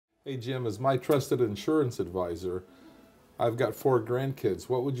Hey Jim, as my trusted insurance advisor, I've got 4 grandkids.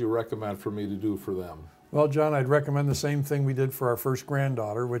 What would you recommend for me to do for them? Well, John, I'd recommend the same thing we did for our first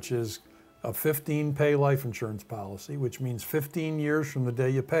granddaughter, which is a 15-pay life insurance policy, which means 15 years from the day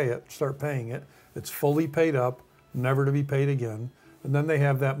you pay it, start paying it. It's fully paid up, never to be paid again. And then they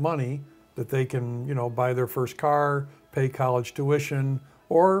have that money that they can, buy their first car, pay college tuition,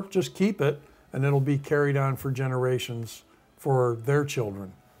 or just keep it, and it'll be carried on for generations for their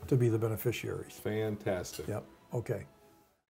children to be the beneficiaries. Fantastic. Yep. Okay.